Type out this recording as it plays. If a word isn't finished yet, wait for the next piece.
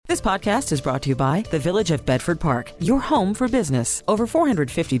This podcast is brought to you by the Village of Bedford Park, your home for business. Over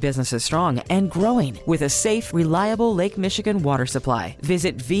 450 businesses strong and growing with a safe, reliable Lake Michigan water supply.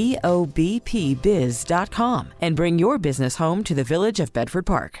 Visit VOBPBiz.com and bring your business home to the Village of Bedford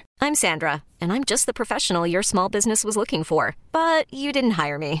Park. I'm Sandra, and I'm just the professional your small business was looking for. But you didn't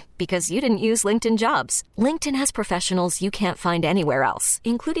hire me because you didn't use LinkedIn Jobs. LinkedIn has professionals you can't find anywhere else,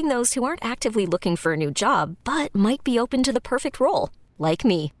 including those who aren't actively looking for a new job, but might be open to the perfect role, like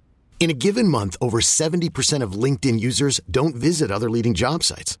me. In a given month, over 70% of LinkedIn users don't visit other leading job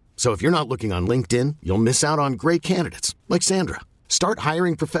sites. So if you're not looking on LinkedIn, you'll miss out on great candidates like Sandra. Start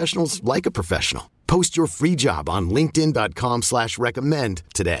hiring professionals like a professional. Post your free job on linkedin.com/recommend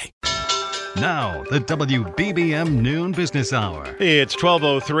today. Now, the WBBM Noon Business Hour. It's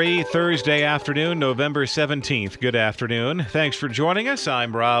 12:03, Thursday afternoon, November 17th. Good afternoon. Thanks for joining us.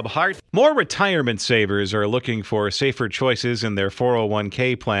 I'm Rob Hart. More retirement savers are looking for safer choices in their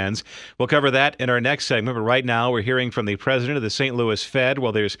 401k plans. We'll cover that in our next segment, but right now we're hearing from the president of the St. Louis Fed.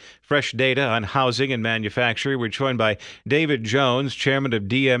 Well, there's fresh data on housing and manufacturing. We're joined by David Jones, chairman of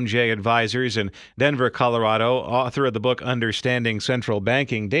DMJ Advisors in Denver, Colorado, author of the book Understanding Central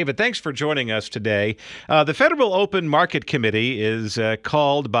Banking. David, thanks for joining us today. The Federal Open Market Committee is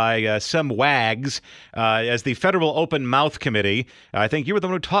called by some wags as the Federal Open Mouth Committee. I think you were the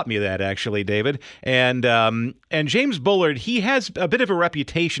one who taught me that, actually, David. And James Bullard, he has a bit of a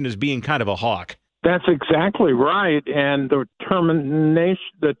reputation as being kind of a hawk. That's exactly right. And the term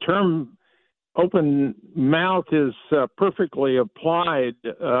open mouth is perfectly applied.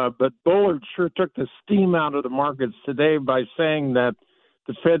 But Bullard sure took the steam out of the markets today by saying that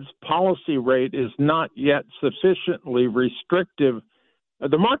the Fed's policy rate is not yet sufficiently restrictive.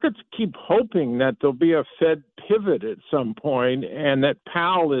 The markets keep hoping that there'll be a Fed pivot at some point and that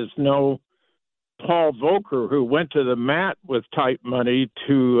Powell is no Paul Volcker who went to the mat with tight money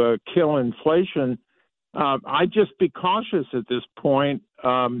to kill inflation. I'd just be cautious at this point.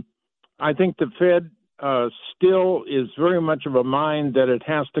 I think the Fed still is very much of a mind that it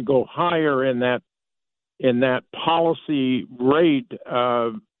has to go higher in that policy rate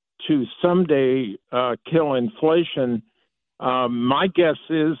to someday kill inflation. My guess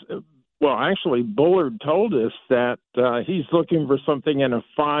is, well, actually, Bullard told us that he's looking for something in a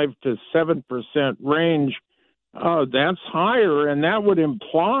 5 to 7% range. That's higher, and that would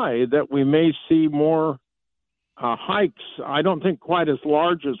imply that we may see more hikes. I don't think quite as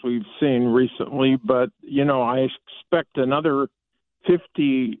large as we've seen recently, but, I expect another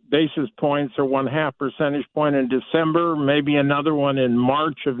 50 basis points or 0.5 percentage point in December, maybe another one in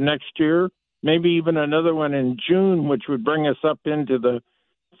March of next year, maybe even another one in June, which would bring us up into the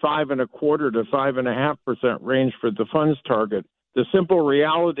 5.25% to 5.5% range for the funds target. The simple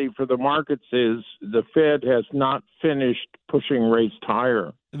reality for the markets is the Fed has not finished pushing rates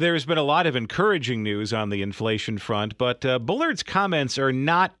higher. There's been a lot of encouraging news on the inflation front, but Bullard's comments are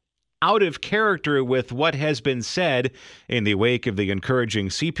not out of character with what has been said in the wake of the encouraging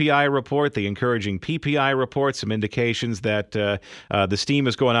CPI report, the encouraging PPI report, some indications that the steam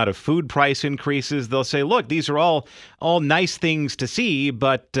is going out of food price increases. They'll say, look, these are all nice things to see,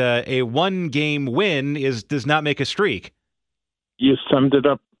 but a one-game win does not make a streak. You summed it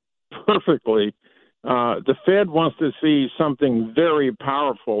up perfectly. The Fed wants to see something very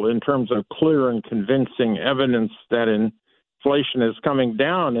powerful in terms of clear and convincing evidence that inflation is coming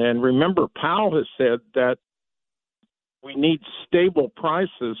down. And remember, Powell has said that we need stable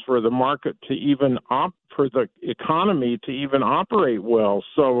prices for the market to even for the economy to even operate well.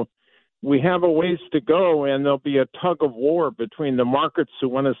 So we have a ways to go, and there'll be a tug of war between the markets who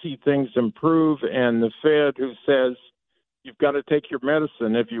want to see things improve and the Fed who says, you've got to take your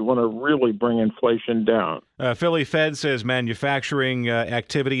medicine if you want to really bring inflation down. Philly Fed says manufacturing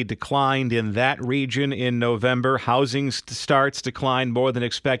activity declined in that region in November. Housing starts declined more than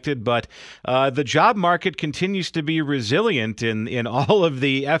expected, but the job market continues to be resilient in all of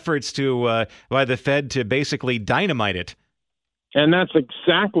the efforts by the Fed to basically dynamite it. And that's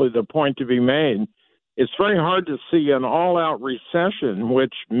exactly the point to be made. It's very hard to see an all-out recession,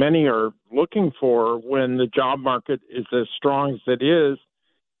 which many are looking for when the job market is as strong as it is.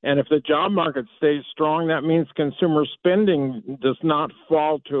 And if the job market stays strong, that means consumer spending does not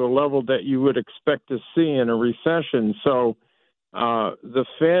fall to a level that you would expect to see in a recession. So the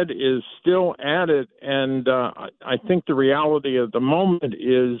Fed is still at it, and I think the reality of the moment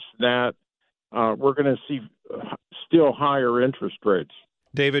is that we're going to see still higher interest rates.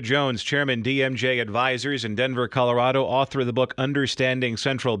 David Jones, Chairman, DMJ Advisors in Denver, Colorado, author of the book Understanding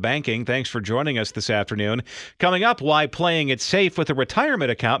Central Banking. Thanks for joining us this afternoon. Coming up, why playing it safe with a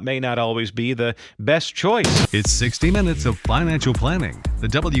retirement account may not always be the best choice. It's 60 minutes of financial planning. The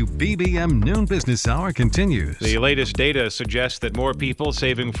WBBM Noon Business Hour continues. The latest data suggests that more people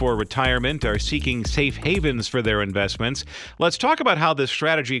saving for retirement are seeking safe havens for their investments. Let's talk about how this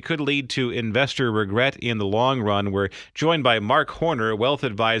strategy could lead to investor regret in the long run. We're joined by Mark Horner, wealth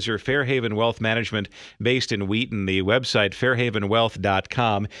advisor, Fairhaven Wealth Management, based in Wheaton. The website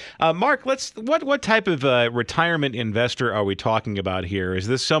fairhavenwealth.com. Mark, what type of retirement investor are we talking about here? Is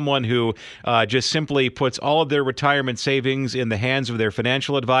this someone who just simply puts all of their retirement savings in the hands of their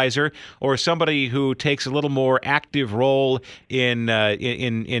financial advisor, or somebody who takes a little more active role in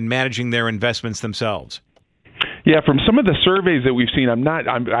managing their investments themselves? Yeah, from some of the surveys that we've seen,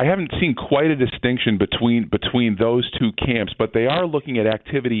 I haven't seen quite a distinction between those two camps, but they are looking at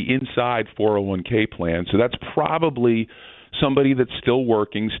activity inside 401k plans. So that's probably somebody that's still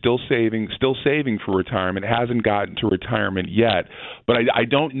working, still saving for retirement, hasn't gotten to retirement yet. But I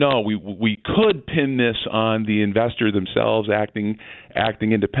don't know. We could pin this on the investor themselves acting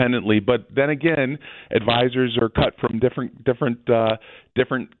independently. But then again, advisors are cut from different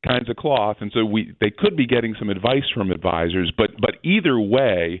kinds of cloth, and so they could be getting some advice from advisors. But either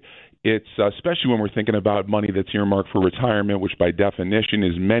way, it's especially when we're thinking about money that's earmarked for retirement, which by definition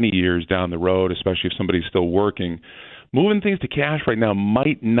is many years down the road, especially if somebody's still working. Moving things to cash right now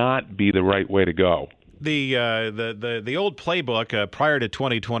might not be the right way to go. The old playbook prior to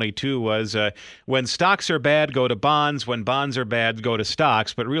 2022 was when stocks are bad, go to bonds. When bonds are bad, go to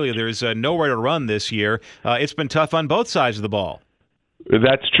stocks. But really, there's nowhere to run this year. It's been tough on both sides of the ball.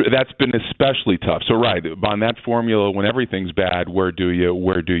 That's true. That's been especially tough. So right on that formula, when everything's bad, where do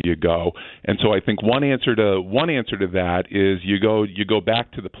you go? And so I think one answer to that is you go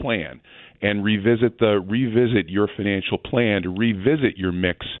back to the plan and revisit your financial plan, to revisit your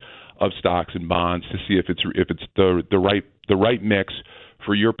mix of stocks and bonds to see if it's the right mix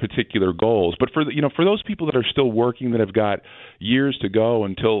for your particular goals. But for those people that are still working, that have got years to go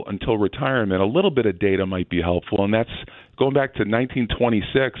until retirement, a little bit of data might be helpful, and that's going back to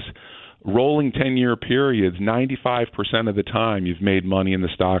 1926. Rolling 10-year periods, 95% of the time you've made money in the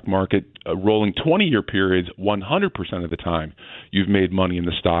stock market. Rolling 20-year periods, 100% of the time you've made money in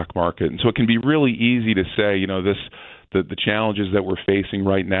the stock market. And so it can be really easy to say, the challenges that we're facing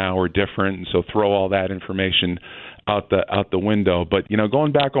right now are different, and so throw all that information out the window. But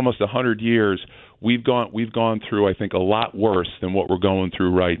going back almost 100 years, we've gone through, I think, a lot worse than what we're going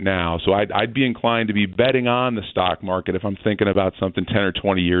through right now. So I'd be inclined to be betting on the stock market if I'm thinking about something 10 or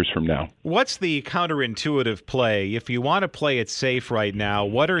 20 years from now. What's the counterintuitive play? If you want to play it safe right now,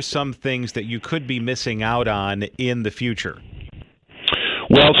 what are some things that you could be missing out on in the future?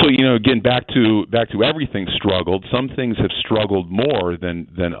 Well, so again, back to everything struggled. Some things have struggled more than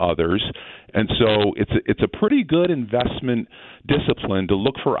others, and so it's a pretty good investment discipline to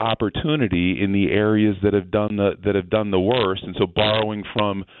look for opportunity in the areas that have done the worst. And so, borrowing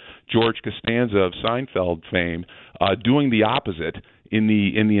from George Costanza of Seinfeld fame, doing the opposite in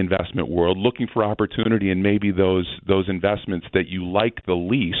the investment world, looking for opportunity in maybe those investments that you like the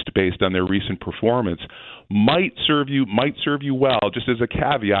least based on their recent performance might serve you well. Just as a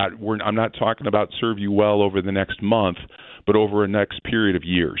caveat, I'm not talking about serve you well over the next month, but over a next period of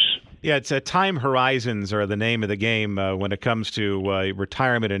years. Yeah, it's time horizons are the name of the game when it comes to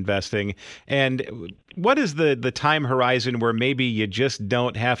retirement investing. And what is the time horizon where maybe you just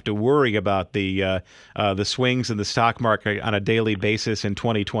don't have to worry about the swings in the stock market on a daily basis in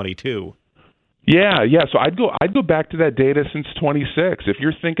 2022? Yeah. So I'd go back to that data since 26. If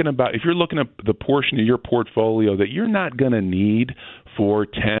you're looking at the portion of your portfolio that you're not going to need for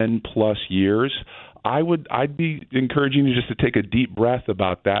 10 plus years, I'd be encouraging you just to take a deep breath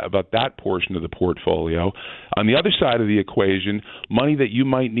about that portion of the portfolio. On the other side of the equation, money that you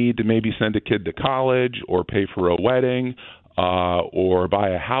might need to maybe send a kid to college or pay for a wedding, or buy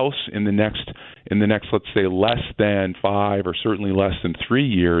a house in the next, let's say, less than 5 or certainly less than 3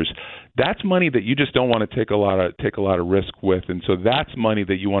 years. That's money that you just don't want to take a lot of risk with, and so that's money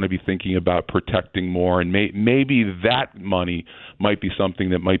that you want to be thinking about protecting more. And maybe that money might be something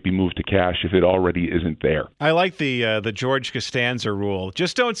that might be moved to cash if it already isn't there. I like the George Costanza rule.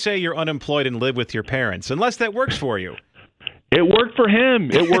 Just don't say you're unemployed and live with your parents, unless that works for you. It worked for him.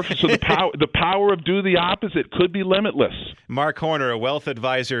 It worked. So the power of do the opposite could be limitless. Mark Horner, a wealth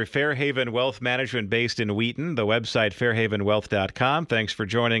advisor, Fairhaven Wealth Management based in Wheaton. The website fairhavenwealth.com. Thanks for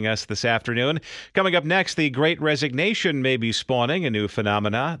joining us this afternoon. Coming up next, the Great Resignation may be spawning a new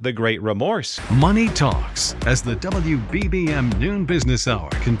phenomena, the Great Remorse. Money Talks as the WBBM Noon Business Hour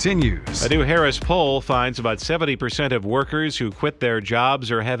continues. A new Harris poll finds about 70% of workers who quit their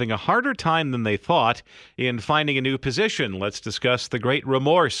jobs are having a harder time than they thought in finding a new position. Let's discuss the Great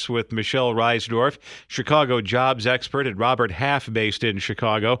Remorse with Michelle Reisdorf, Chicago jobs expert at Robert Half, based in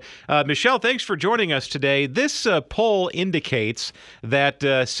Chicago. Michelle, thanks for joining us today. This poll indicates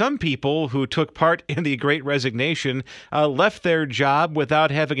that some people who took part in the Great Resignation left their job without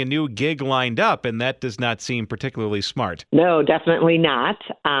having a new gig lined up, and that does not seem particularly smart. No, definitely not.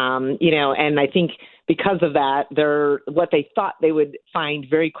 And I think because of that, what they thought they would find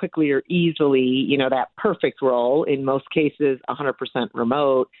very quickly or easily, that perfect role, in most cases 100%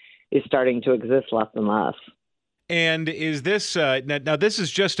 remote, is starting to exist less and less. And is this now? This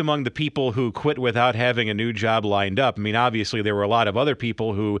is just among the people who quit without having a new job lined up. I mean, obviously, there were a lot of other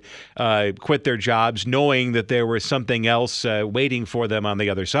people who quit their jobs knowing that there was something else waiting for them on the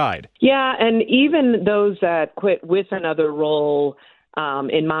other side. Yeah, and even those that quit with another role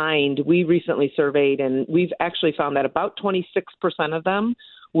in mind, we recently surveyed, and we've actually found that about 26% of them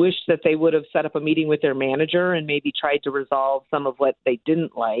wish that they would have set up a meeting with their manager and maybe tried to resolve some of what they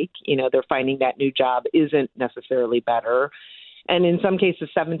didn't like. They're finding that new job isn't necessarily better. And in some cases,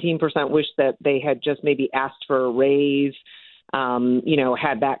 17% wish that they had just maybe asked for a raise,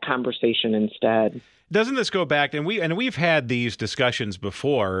 had that conversation instead. Doesn't this go back, and we've had these discussions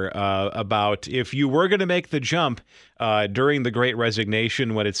before about if you were going to make the jump during the Great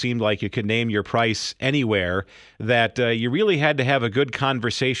Resignation, when it seemed like you could name your price anywhere, that you really had to have a good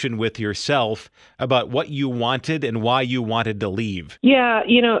conversation with yourself about what you wanted and why you wanted to leave. Yeah,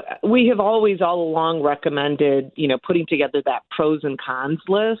 we have always all along recommended, putting together that pros and cons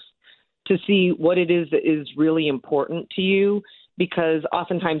list to see what it is that is really important to you. Because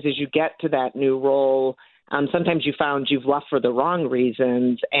oftentimes as you get to that new role, sometimes you found you've left for the wrong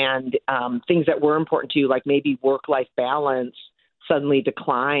reasons, and things that were important to you, like maybe work-life balance, suddenly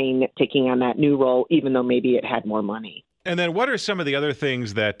decline taking on that new role, even though maybe it had more money. And then what are some of the other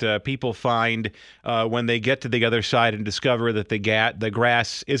things that people find when they get to the other side and discover that the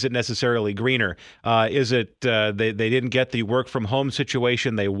grass isn't necessarily greener? Is it they didn't get the work from home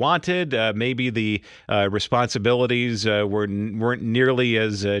situation they wanted? Maybe the responsibilities weren't nearly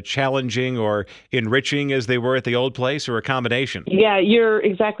as challenging or enriching as they were at the old place, or a combination? Yeah, you're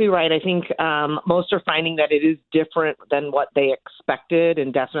exactly right. I think most are finding that it is different than what they expected,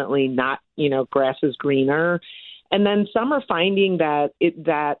 and definitely not, grass is greener. And then some are finding that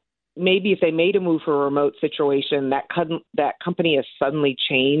maybe if they made a move for a remote situation, that company has suddenly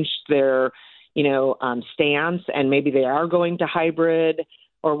changed their, stance, and maybe they are going to hybrid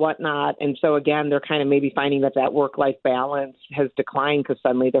or whatnot. And so again, they're kind of maybe finding that work-life balance has declined because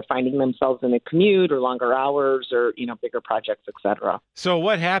suddenly they're finding themselves in a commute or longer hours or, bigger projects, et cetera. So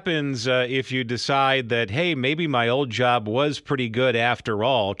what happens if you decide that, hey, maybe my old job was pretty good after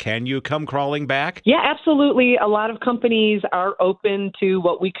all? Can you come crawling back? Yeah, absolutely. A lot of companies are open to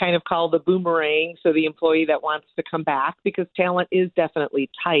what we kind of call the boomerang. So the employee that wants to come back, because talent is definitely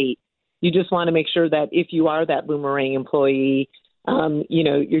tight. You just want to make sure that if you are that boomerang employee,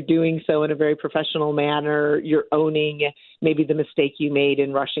 you're doing so in a very professional manner. You're owning maybe the mistake you made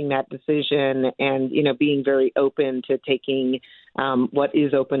in rushing that decision, and, being very open to taking what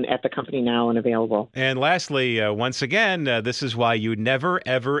is open at the company now and available. And lastly, once again, this is why you never,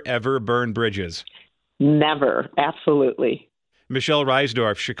 ever, ever burn bridges. Never. Absolutely. Michelle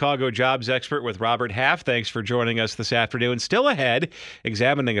Reisdorf, Chicago jobs expert with Robert Half, thanks for joining us this afternoon. Still ahead,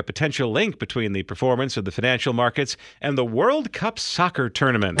 examining a potential link between the performance of the financial markets and the World Cup soccer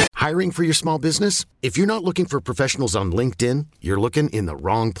tournament. Hiring for your small business? If you're not looking for professionals on LinkedIn, you're looking in the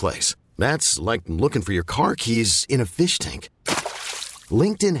wrong place. That's like looking for your car keys in a fish tank.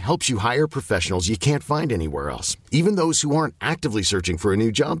 LinkedIn helps you hire professionals you can't find anywhere else, even those who aren't actively searching for a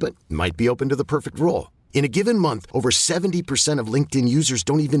new job but might be open to the perfect role. In a given month, over 70% of LinkedIn users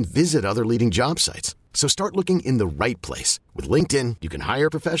don't even visit other leading job sites. So start looking in the right place. With LinkedIn, you can hire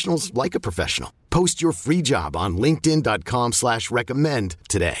professionals like a professional. Post your free job on linkedin.com/recommend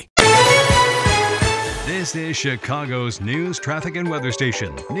today. This is Chicago's news, traffic, and weather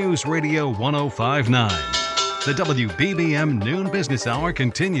station, News Radio 105.9. The WBBM Noon Business Hour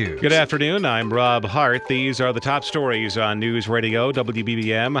continues. Good afternoon. I'm Rob Hart. These are the top stories on News Radio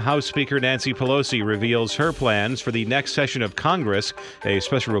WBBM. House Speaker Nancy Pelosi reveals her plans for the next session of Congress. A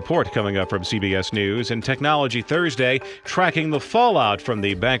special report coming up from CBS News. And Technology Thursday, tracking the fallout from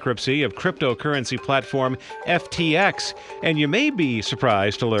the bankruptcy of cryptocurrency platform FTX. And you may be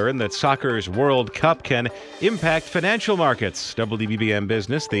surprised to learn that soccer's World Cup can impact financial markets. WBBM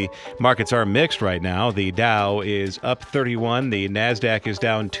Business. The markets are mixed right now. The Dow is up 31, the Nasdaq is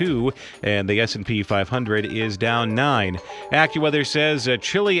down 2, and the S&P 500 is down 9. AccuWeather says a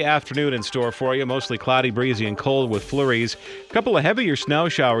chilly afternoon in store for you, mostly cloudy, breezy, and cold with flurries. A couple of heavier snow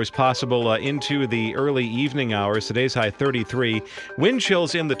showers possible into the early evening hours. Today's high 33. Wind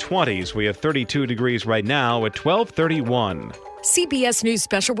chills in the 20s. We have 32 degrees right now at 12:31. CBS News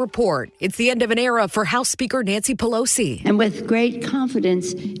Special Report. It's the end of an era for House Speaker Nancy Pelosi. And with great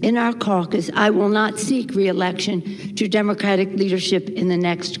confidence in our caucus, I will not seek re-election to Democratic leadership in the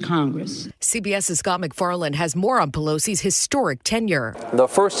next Congress. CBS's Scott MacFarlane has more on Pelosi's historic tenure. The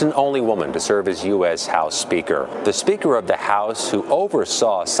first and only woman to serve as U.S. House Speaker. The Speaker of the House who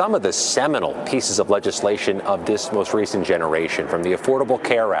oversaw some of the seminal pieces of legislation of this most recent generation, from the Affordable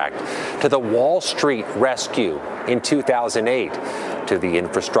Care Act to the Wall Street rescue in 2008. To the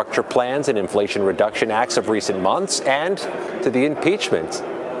infrastructure plans and Inflation Reduction Acts of recent months, and to the impeachment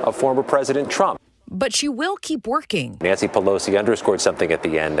of former President Trump. But she will keep working. Nancy Pelosi underscored something at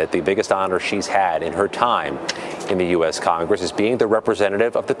the end, that the biggest honor she's had in her time in the U.S. Congress is being the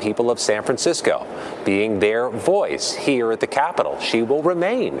representative of the people of San Francisco, being their voice here at the Capitol. She will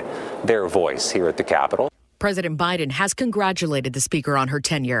remain their voice here at the Capitol. President Biden has congratulated the speaker on her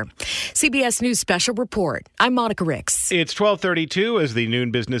tenure. CBS News Special Report. I'm Monica Ricks. It's 12:32 as the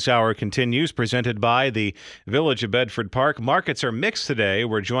Noon Business Hour continues, presented by the Village of Bedford Park. Markets are mixed today.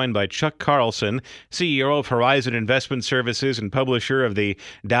 We're joined by Chuck Carlson, CEO of Horizon Investment Services and publisher of the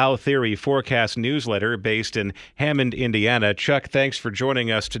Dow Theory Forecast newsletter based in Hammond, Indiana. Chuck, thanks for joining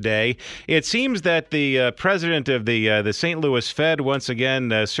us today. It seems that the president of the St. Louis Fed, once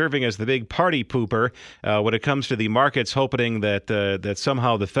again serving as the big party pooper when it comes to the markets, hoping that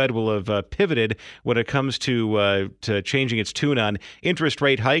somehow the Fed will have pivoted when it comes to changing its tune on interest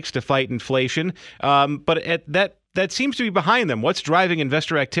rate hikes to fight inflation. But that seems to be behind them. What's driving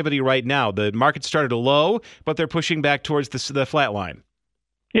investor activity right now? The market started low, but they're pushing back towards the flat line.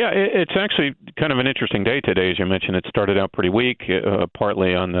 Yeah, it's actually kind of an interesting day today. As you mentioned, it started out pretty weak,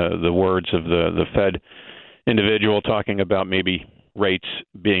 partly on the words of the Fed individual talking about maybe rates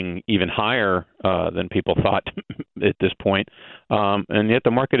being even higher than people thought at this point. And yet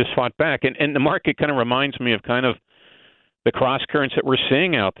the market has fought back. And the market kind of reminds me of kind of the cross currents that we're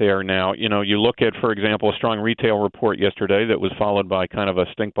seeing out there now. You know, you look at, for example, a strong retail report yesterday that was followed by kind of a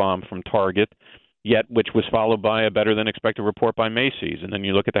stink bomb from Target, which was followed by a better than expected report by Macy's. And then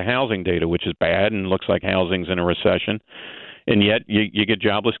you look at the housing data, which is bad and looks like housing's in a recession. And yet you get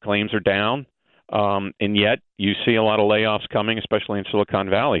jobless claims are down. And yet you see a lot of layoffs coming, especially in Silicon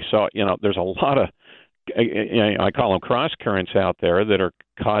Valley. So, you know, there's a lot of, I call them cross currents out there that are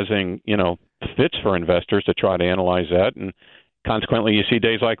causing, fits for investors to try to analyze that. And consequently, you see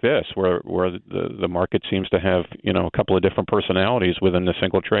days like this where the market seems to have, a couple of different personalities within a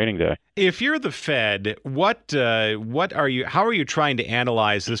single trading day. If you're the Fed, how are you trying to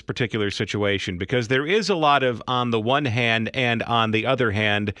analyze this particular situation? Because there is a lot of on the one hand and on the other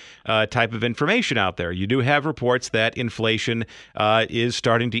hand type of information out there. You do have reports that inflation is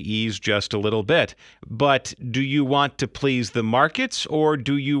starting to ease just a little bit. But do you want to please the markets, or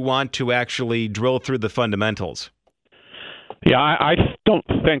do you want to actually drill through the fundamentals? Yeah, I don't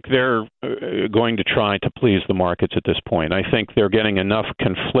think they're going to try to please the markets at this point. I think they're getting enough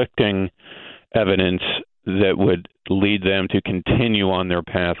conflicting evidence that would lead them to continue on their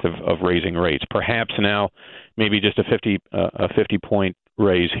path of raising rates. Perhaps now, maybe just a 50-point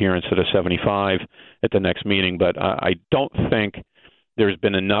raise here instead of 75 at the next meeting. But I don't think there's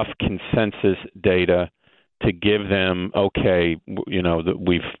been enough consensus data to give them, okay, that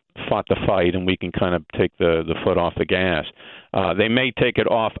we've fought the fight and we can kind of take the foot off the gas. They may take it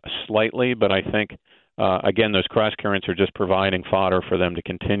off slightly, but I think, again, those cross currents are just providing fodder for them to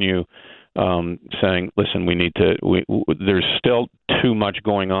continue saying, listen, there's still too much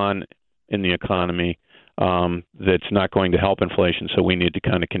going on in the economy that's not going to help inflation, so we need to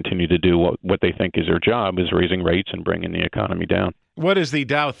kind of continue to do what they think is their job, is raising rates and bringing the economy down. What is the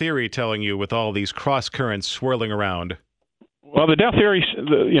Dow Theory telling you with all these cross currents swirling around? Well, the Dow Theory,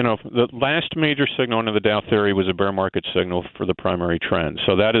 the last major signal under the Dow Theory was a bear market signal for the primary trend.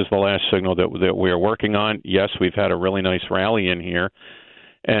 So that is the last signal that we are working on. Yes, we've had a really nice rally in here.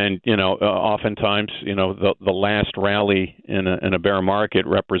 And oftentimes, the last rally in a bear market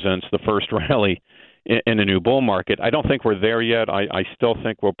represents the first rally in a new bull market. I don't think we're there yet. I still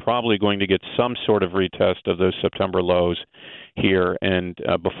think we're probably going to get some sort of retest of those September lows here and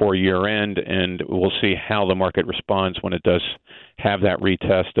before year end, and we'll see how the market responds when it does have that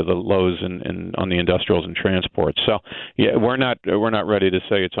retest of the lows and on the industrials and transports. So yeah, we're not ready to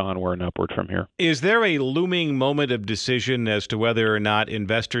say it's onward and upward from here. Is there a looming moment of decision as to whether or not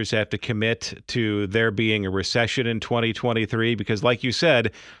investors have to commit to there being a recession in 2023? Because like you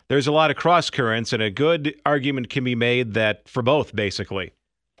said, there's a lot of cross currents, and a good argument can be made that for both, basically.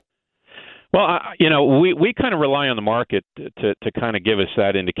 Well, we kind of rely on the market to kind of give us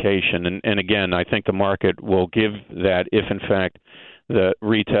that indication. And again, I think the market will give that if, in fact, the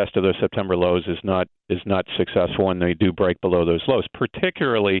retest of those September lows is not successful and they do break below those lows,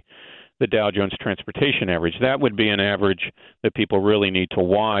 particularly the Dow Jones Transportation Average. That would be an average that people really need to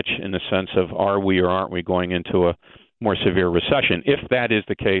watch in the sense of are we or aren't we going into a more severe recession. If that is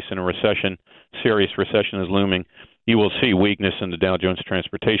the case and serious recession is looming, you will see weakness in the Dow Jones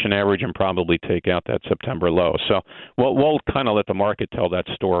Transportation Average and probably take out that September low. So we'll kind of let the market tell that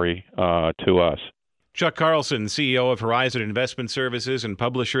story to us. Chuck Carlson, CEO of Horizon Investment Services and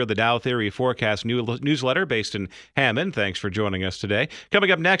publisher of the Dow Theory Forecast newsletter based in Hammond. Thanks for joining us today.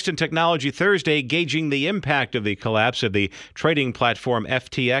 Coming up next in Technology Thursday, gauging the impact of the collapse of the trading platform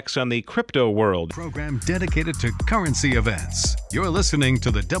FTX on the crypto world. Program dedicated to currency events. You're listening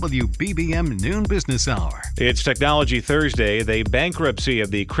to the WBBM Noon Business Hour. It's Technology Thursday. The bankruptcy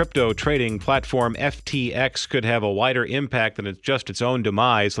of the crypto trading platform FTX could have a wider impact than just its own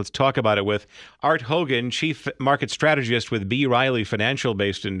demise. Let's talk about it with Art Hogan, Chief Market Strategist with B. Riley Financial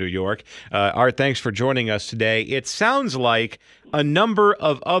based in New York. Art, thanks for joining us today. It sounds like a number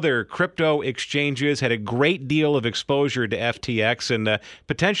of other crypto exchanges had a great deal of exposure to FTX, and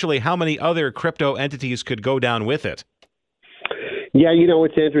potentially how many other crypto entities could go down with it. Yeah,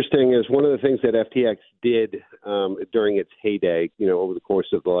 what's interesting is one of the things that FTX did during its heyday, over the course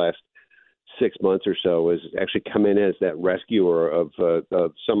of the last 6 months or so, is actually come in as that rescuer of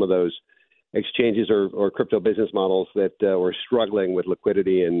some of those exchanges or crypto business models that were struggling with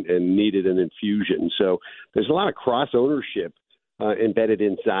liquidity and needed an infusion. So there's a lot of cross ownership embedded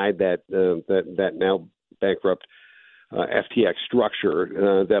inside that now bankrupt FTX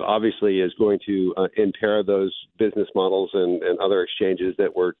structure that obviously is going to impair those business models and other exchanges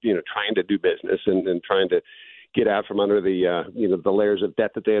that were trying to do business and trying to get out from under the the layers of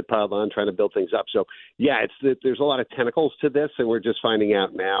debt that they had piled on, trying to build things up. So yeah, there's a lot of tentacles to this, and we're just finding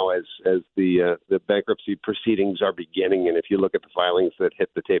out now as the bankruptcy proceedings are beginning. And if you look at the filings that hit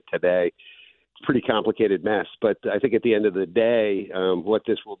the tape today, it's a pretty complicated mess. But I think at the end of the day, what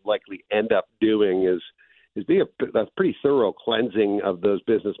this will likely end up doing is being a pretty thorough cleansing of those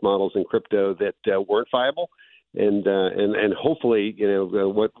business models in crypto that weren't viable. And hopefully,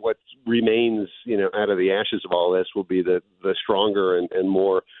 what remains, out of the ashes of all this will be the stronger and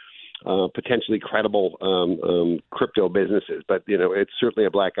more potentially credible crypto businesses. But it's certainly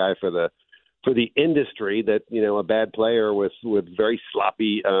a black eye for the industry that a bad player with very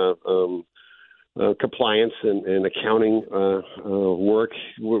sloppy compliance and accounting work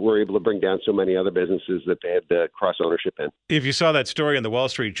were able to bring down so many other businesses that they had cross ownership in. If you saw that story in the Wall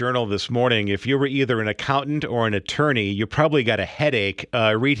Street Journal this morning, if you were either an accountant or an attorney, you probably got a headache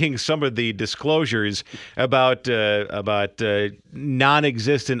reading some of the disclosures about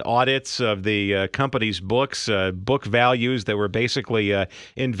non-existent audits of the company's books, book values that were basically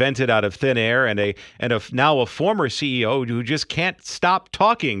invented out of thin air, and now a former CEO who just can't stop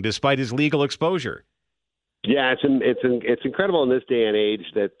talking despite his legal exposure. Yeah, it's incredible in this day and age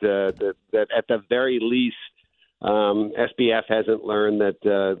that at the very least, SBF hasn't learned that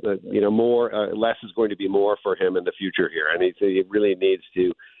less is going to be more for him in the future here, and he really needs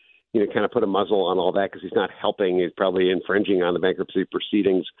to kind of put a muzzle on all that because he's not helping. He's probably infringing on the bankruptcy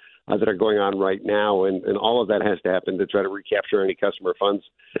proceedings that are going on right now, and all of that has to happen to try to recapture any customer funds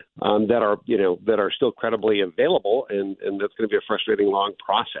that are still credibly available, and that's going to be a frustrating long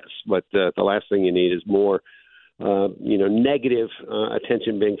process. But the last thing you need is more negative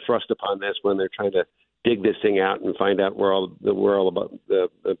attention being thrust upon this when they're trying to dig this thing out and find out where all the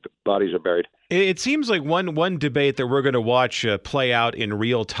bodies are buried. It seems like one debate that we're going to watch play out in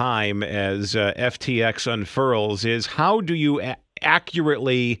real time as FTX unfurls is how do you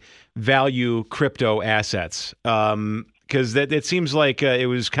accurately value crypto assets? Because it seems like it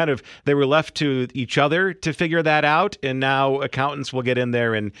was kind of they were left to each other to figure that out, and now accountants will get in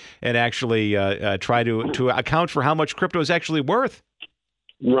there and actually try to account for how much crypto is actually worth.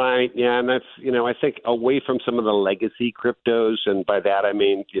 Right. Yeah. And that's, I think away from some of the legacy cryptos. And by that, I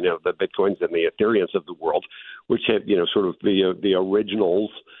mean, the Bitcoins and the Ethereums of the world, which have, sort of the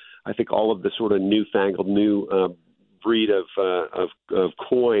originals. I think all of the sort of newfangled new breed of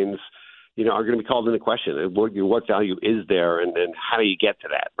coins, are going to be called into question. What value is there and how do you get to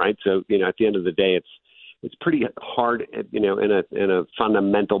that? Right. So, at the end of the day, it's pretty hard, in a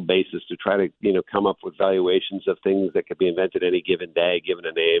fundamental basis to try to, come up with valuations of things that could be invented any given day, given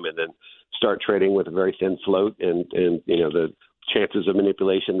a name, and then start trading with a very thin float. And the chances of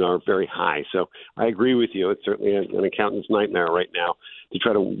manipulation are very high. So I agree with you. It's certainly an accountant's nightmare right now to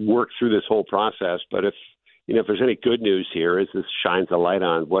try to work through this whole process. But if there's any good news here, is this shines a light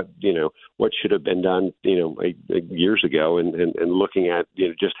on what should have been done, years ago, and looking at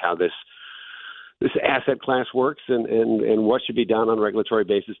just how this asset class works and what should be done on a regulatory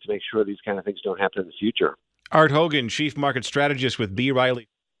basis to make sure these kind of things don't happen in the future. Art Hogan, Chief Market Strategist with B. Riley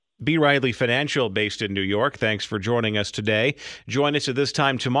Financial, based in New York. Thanks for joining us today. Join us at this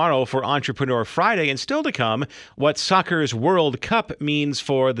time tomorrow for Entrepreneur Friday, and still to come, what soccer's World Cup means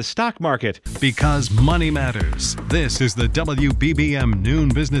for the stock market. Because money matters. This is the WBBM Noon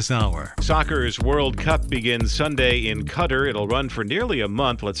Business Hour. Soccer's World Cup begins Sunday in Qatar. It'll run for nearly a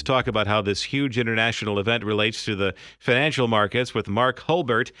month. Let's talk about how this huge international event relates to the financial markets with Mark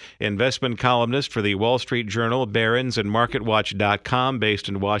Hulbert, investment columnist for the Wall Street Journal, Barron's, and MarketWatch.com, based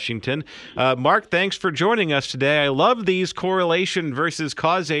in Washington. Mark, thanks for joining us today. I love these correlation versus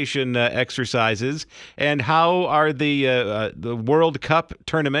causation exercises. And how are the World Cup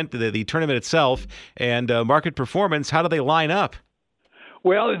tournament, the tournament itself, and market performance, how do they line up?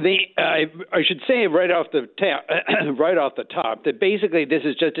 Well, I should say right off the top that basically this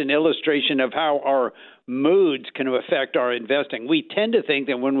is just an illustration of how our moods can affect our investing. We tend to think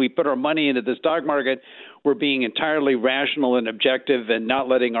that when we put our money into the stock market, we're being entirely rational and objective and not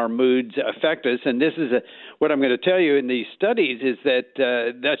letting our moods affect us. And this is what I'm going to tell you in these studies is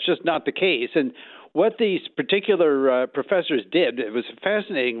that that's just not the case. And what these particular professors did, it was a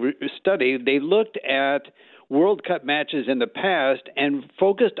fascinating study. They looked at World Cup matches in the past and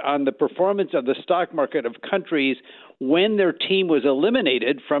focused on the performance of the stock market of countries when their team was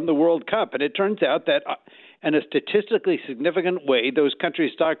eliminated from the World Cup. And it turns out that in a statistically significant way, those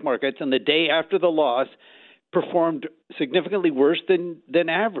countries' stock markets on the day after the loss performed significantly worse than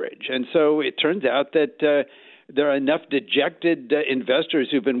average. And so it turns out that there are enough dejected investors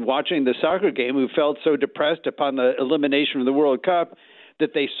who've been watching the soccer game who felt so depressed upon the elimination of the World Cup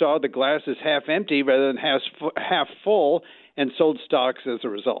that they saw the glass as half empty rather than half full, and sold stocks as a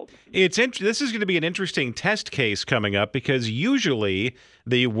result. This is going to be an interesting test case coming up, because usually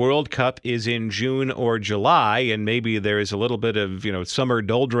the World Cup is in June or July, and maybe there is a little bit of summer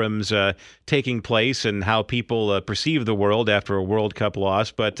doldrums taking place and how people perceive the world after a World Cup loss.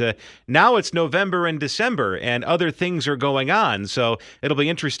 But now it's November and December, and other things are going on. So it'll be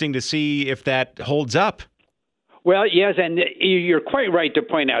interesting to see if that holds up. Well, yes, and you're quite right to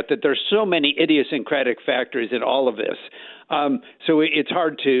point out that there's so many idiosyncratic factors in all of this. So it's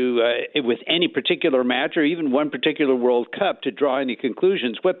hard to, with any particular match or even one particular World Cup, to draw any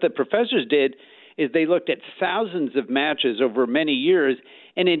conclusions. What the professors did is they looked at thousands of matches over many years,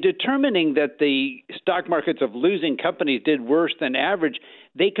 and in determining that the stock markets of losing companies did worse than average,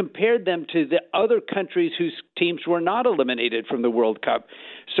 they compared them to the other countries whose teams were not eliminated from the World Cup.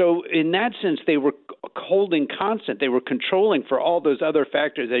 So in that sense, they were holding constant. They were controlling for all those other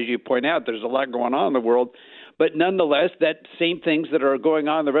factors. As you point out, there's a lot going on in the world. But nonetheless, that same things that are going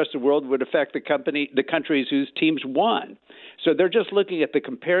on in the rest of the world would affect the countries whose teams won. So they're just looking at the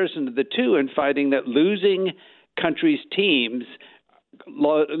comparison of the two and finding that losing countries' teams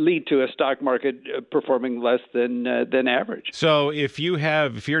lead to a stock market performing less than average. So if you're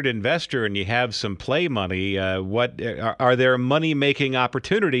an investor and you have some play money, what are there money-making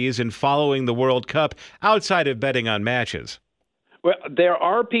opportunities in following the World Cup outside of betting on matches? Well, there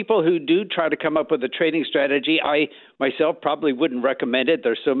are people who do try to come up with a trading strategy. I myself probably wouldn't recommend it.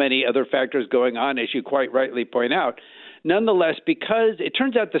 There's so many other factors going on, as you quite rightly point out. Nonetheless, because it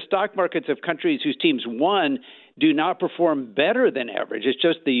turns out the stock markets of countries whose teams won do not perform better than average. It's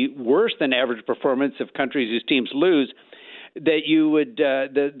just the worse than average performance of countries whose teams lose. That you would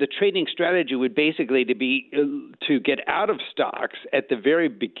the trading strategy would basically to get out of stocks at the very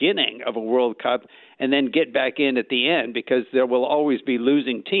beginning of a World Cup and then get back in at the end, because there will always be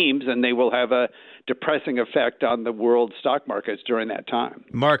losing teams, and they will have a depressing effect on the world stock markets during that time.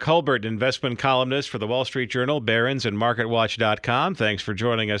 Mark Hulbert, investment columnist for the Wall Street Journal, Barron's, and MarketWatch.com. Thanks for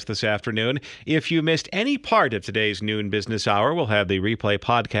joining us this afternoon. If you missed any part of today's Noon Business Hour, we'll have the replay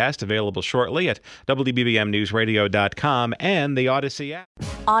podcast available shortly at WBBMNewsRadio.com and the Odyssey app.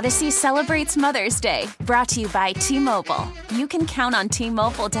 Odyssey celebrates Mother's Day, brought to you by T-Mobile. You can count on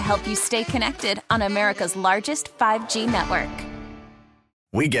T-Mobile to help you stay connected on America's largest 5G network.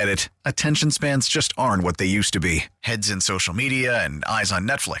 We get it. Attention spans just aren't what they used to be. Heads in social media and eyes on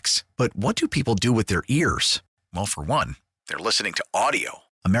Netflix. But what do people do with their ears? Well, for one, they're listening to audio.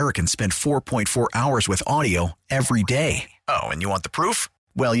 Americans spend 4.4 hours with audio every day. Oh, and you want the proof?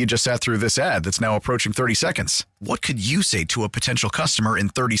 Well, you just sat through this ad that's now approaching 30 seconds. What could you say to a potential customer in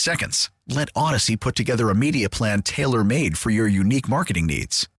 30 seconds? Let Odyssey put together a media plan tailor-made for your unique marketing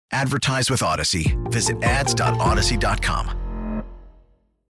needs. Advertise with Odyssey. Visit ads.odyssey.com.